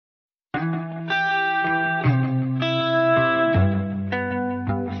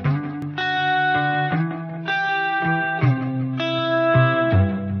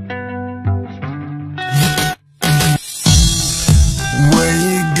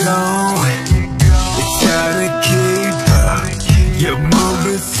go, it's hard to keep up. You're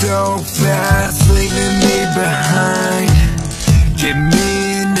moving so fast, leaving me behind. Get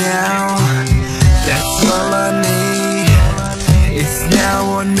me now, that's all I need. It's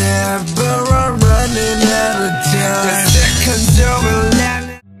now or never, I'm running out of time. The seconds are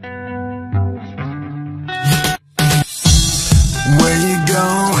relentless. Where you go,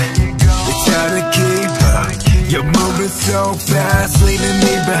 it's hard to keep up. You're moving so fast, leaving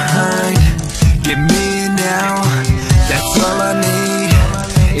me behind. Get me now, that's all I need.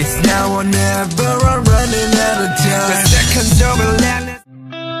 It's now or never, I'm running out of time. The seconds are relentless.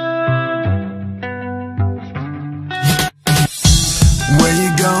 Where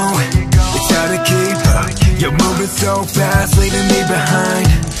you go, it's hard to keep up. You're moving so fast, leaving me behind.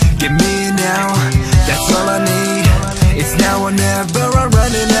 Get me now, that's all I need. It's now or never, I'm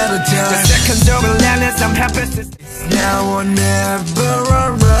running out of time. The seconds are relentless, I'm helpless. It's now or never,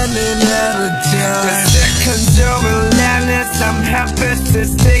 I'm running out of time. The seconds are relentless, I'm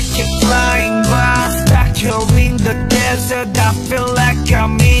helpless. They keep flying by, stuck here in the desert. I feel like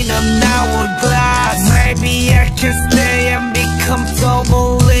I'm in an hourglass. Maybe I can stay and be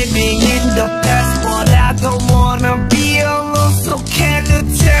comfortable living in the past, but I don't wanna be alone. So can you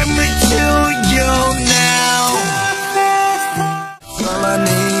tell me to you now? All I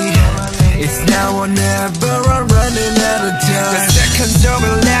need, it's now or never, I'm running out of time. The seconds are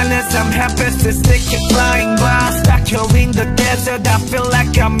relentless, I'm helpless. They keep flying by, stuck here in the desert. I feel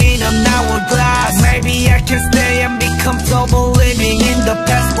like I'm in an hourglass. Maybe I can stay and be comfortable living in the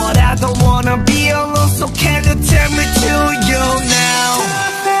past, but I don't wanna be alone. So can you tell me to you now?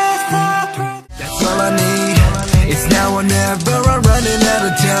 That's all I need, it's now or never, I'm running out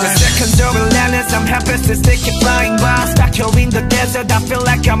of time. The seconds are relentless, I'm helpless. They keep flying by, stuck here in the desert. I feel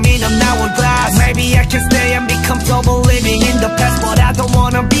like I'm in an hourglass. Maybe I can stay and be comfortable living in the past, but I don't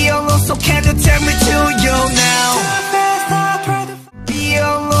wanna be alone. So can you tell me to you now? Be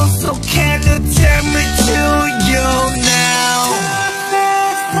alone, so can you tell me to you now?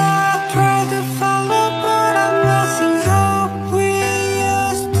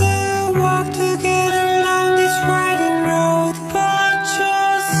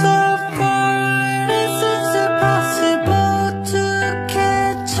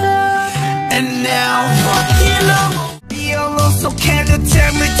 So can you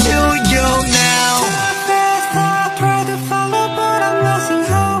tell me to you now? I try to follow, but I'm losing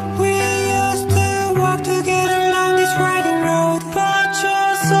hope. We used to walk together along this winding road, but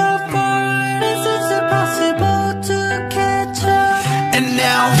you're so far, it seems impossible to catch up. And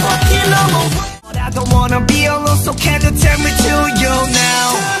now I'm walking on my way, but I don't wanna be alone. So can you tell me to you now?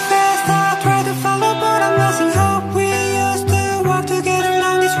 I try to follow, but I'm losing hope. We used to walk together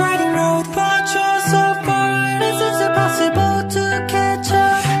along this winding road, but you're so far, it seems impossible to catch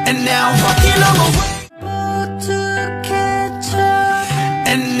up. And now I'm walking on my way to catch up.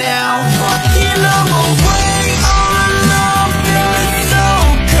 And now I'm walking on my way all alone, feeling so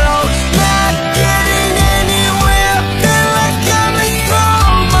cold, not getting anywhere. Feel like I'm in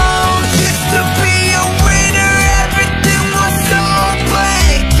slow mo. Used to be a winner, everything was so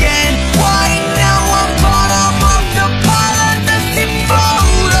blank and white. Now I'm bottom of the pile of the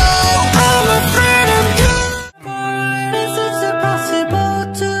photo. I'm afraid I'm good. It seems impossible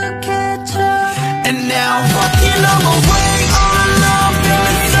to catch up. And now I'm walking on my way all alone,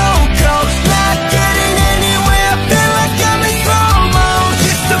 feeling so cold, not getting anywhere. Feel like I'm in slow mo.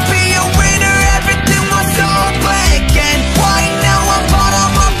 Used to be a winner, everything was so blank and white. Now I'm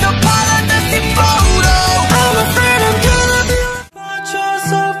bottom of the pile of the photo. I'm afraid I'm gonna be but you're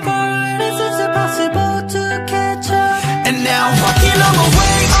so far, it seems impossible to catch up. And now I'm walking on my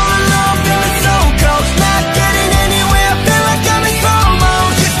way all alone, feeling so cold, not getting anywhere. Feel like I'm in slow mo.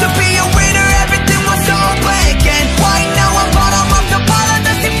 Used to be a winner, everything was so blank and white. Now I'm bottom of the pile of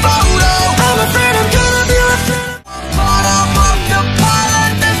the photo. I'm afraid I'm gonna be bottom of the pile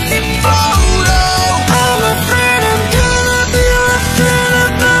of the photo. I'm afraid I'm gonna be left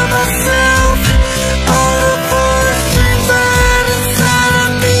by myself. All of the dreams I had inside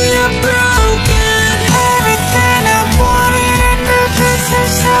of me are broken. Everything I wanted in the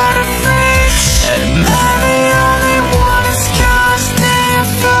pieces out of reach. And am I the only one who's cause they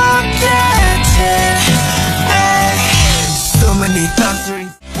forget it? Hey, so many thoughts are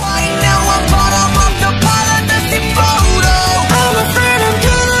why now I'm bottom of the pile of the photo. I'm afraid I'm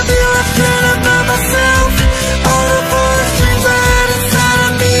gonna be left by myself. All of the dreams I had inside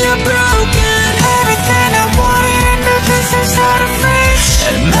of me are broken. Everything I wanted in the pieces out of reach.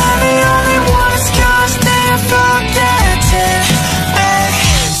 And am I the only one who's cause they forget it? Hey,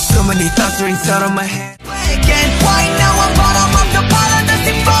 so many thoughts are inside of my head. Black and white, now I'm bottom of the pile of the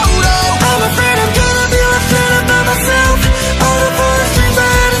photo.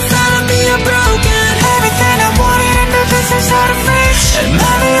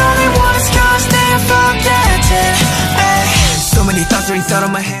 inside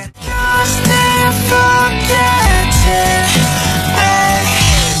of my head. Lost and forgetting.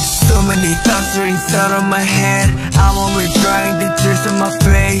 So many thoughts are inside of my head. I'm always drying the tears on my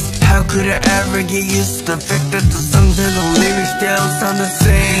face. How could I ever get used to the fact that the songs and the lyrics still sound the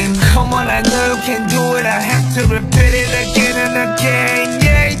same? Come on, I know you can do it. I have to repeat it again and again.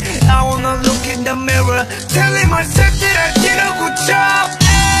 Yeah, I wanna look in the mirror, telling myself that I did a good job.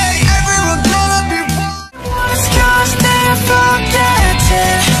 Hey, everyone gonna be lost and forgetting.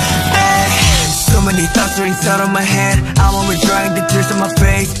 So many thoughts are inside of my head. I'm always drying the tears on my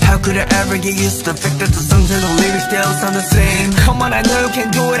face. How could I ever get used to the fact that the songs and the lyrics still sound the same? Come on, I know you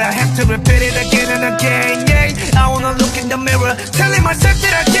can do it. I have to repeat it again and again. Yeah, I wanna look in the mirror, telling myself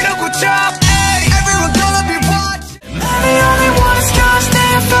that I did a good job. Hey, everyone gonna be watching. The only one is lost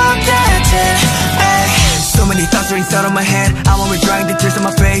and forgetting. So many thoughts are inside of my head. I'm always drying the tears on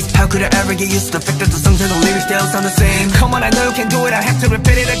my face. How could I ever get used to the fact that the songs and the lyrics still sound the same? Come on, I know you can do it. I have to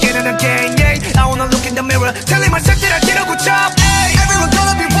repeat it again and again. Yeah, I wanna look in the mirror, telling myself that I did a good job. Hey, everyone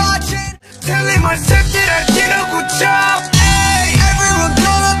gonna be watching. Telling myself that I did a good job. Hey, everyone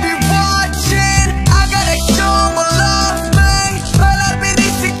gonna be watching. I gotta show my love, man, but I've been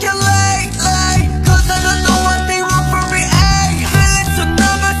insecure lately, 'cause I don't know what they want from me. Hey, feeling so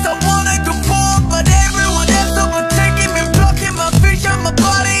nervous, I wanna go forward, but everyone else overtaking me, blocking my vision, my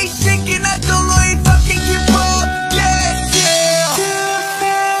body shaking. I don't know if I can keep up. Yeah, yeah.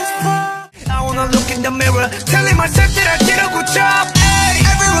 I wanna look in the mirror, telling myself that I did a good job. Hey,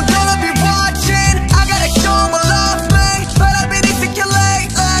 everyone gonna be watching. I gotta show my love, man, but I've been insecure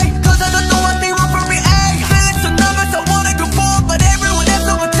lately, 'cause I don't know what they want from me. Hey, feeling so nervous, I wanna go forward, but everyone else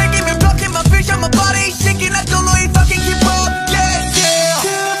overtaking me, blocking my vision, my body shaking. I don't know if I can keep up. Yeah, yeah.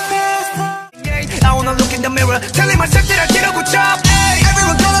 I wanna look in the mirror, telling myself that I did a good job. Hey,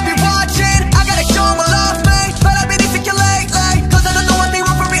 everyone gonna be watching. I gotta show my love, man, but I've been insecure lately, 'cause I don't know what they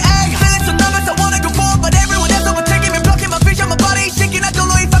want from me. Hey, feeling so nervous, I wanna go forward, but everyone else overtaking me, blocking my vision, my body shaking. I don't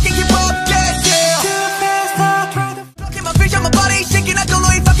know if I can keep up. Yeah, yeah. Blocking my vision, my body shaking. I don't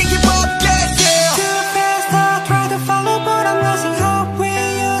know if I can keep up. Yeah, yeah. Too fast, I try to follow, but I'm losing hope. We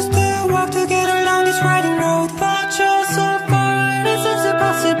used to walk together down this winding road, but you're so far, it's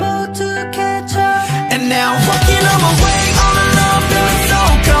impossible to catch up. And now I'm walking on my way, all alone, feeling so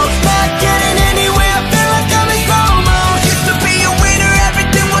cold, not getting anywhere. I feel like I'm in slow-mo. Used to be a winner,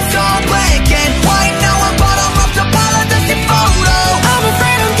 everything was so black and white. Now I'm bottom of the pile, I just see photo. I'm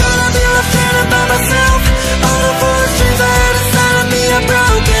afraid I'm gonna be left stranded by myself. All the foolish dreams I had inside of me are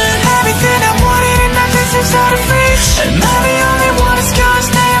broken. Everything I wanted and nothing seems out of reach. And now the only one is gonna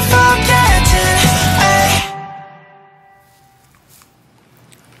stay and forget it. Hey.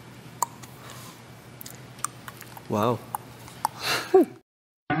 Wow.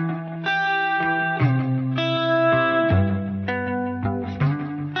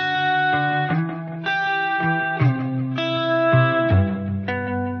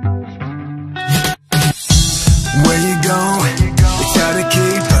 Where you go? It's hard to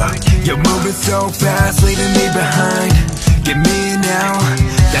keep up. You're moving so fast, leaving me behind. Get me now,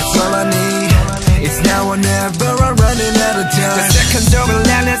 that's all I need. It's now or never, I'm running out of time. The seconds are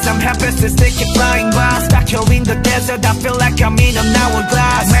relentless, I'm helpless as they keep flying by. Stuck here in the desert, I feel like I'm in an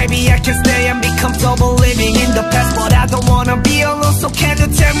hourglass. Maybe I can stay and be comfortable living in the past, but I don't wanna be alone, so can you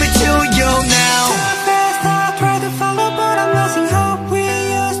tell me to you now? Too fast, I try to follow, but I'm losing hope. We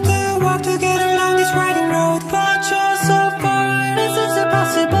used to walk together down this winding road, but you're so far, it's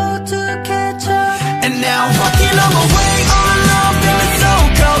impossible to catch up. And now I'm walking on my way, all alone, feeling so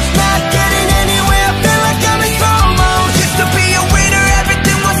cold, not getting anywhere. I feel like I'm in slow-mo. Used to be a winner,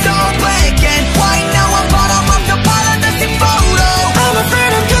 everything was so black and white. Now I'm bottom of the pile, I just see photo. I'm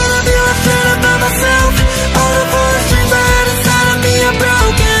afraid I'm gonna be left stranded by myself. All the foolish dreams I had inside of me are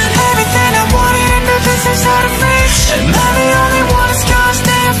broken. Everything I wanted and nothing seems out of reach. And now the only one is gonna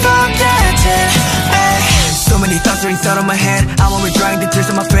stay and forget it. Hey. So many thoughts are inside of my head. I'm always drying the tears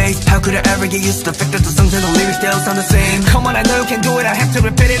on my face. How could I ever get used to the fact that the songs and the lyrics still sound the same? Come on, I know you can do it. I have to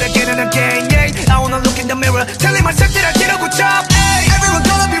repeat it again and again. Yeah, I wanna look in the mirror, telling myself that I did a good job. Hey, everyone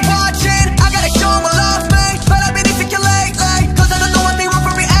gonna be watching. I gotta show my love, man, but I've been insecure lately, 'cause I don't know what they want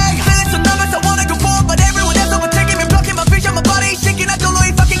from me. Hey, feeling so nervous, I wanna go forward, but everyone else overtaking me, blocking my vision, my body shaking. I don't know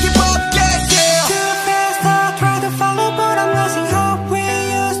if I can keep up. Yeah, yeah. Too fast, I try to follow, but I'm losing hope. We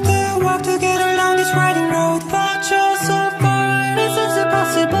used to walk together down this winding road, but you're so far, it's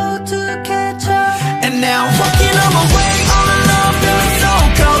impossible to catch up. And now I'm walking on my way, all alone, feeling so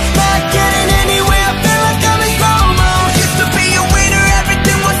cold, not getting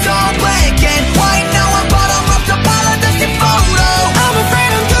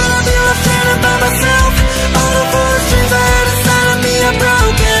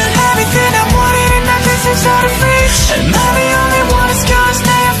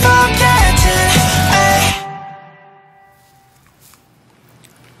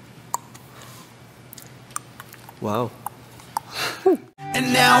Wow.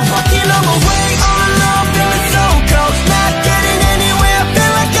 And now walking on my way.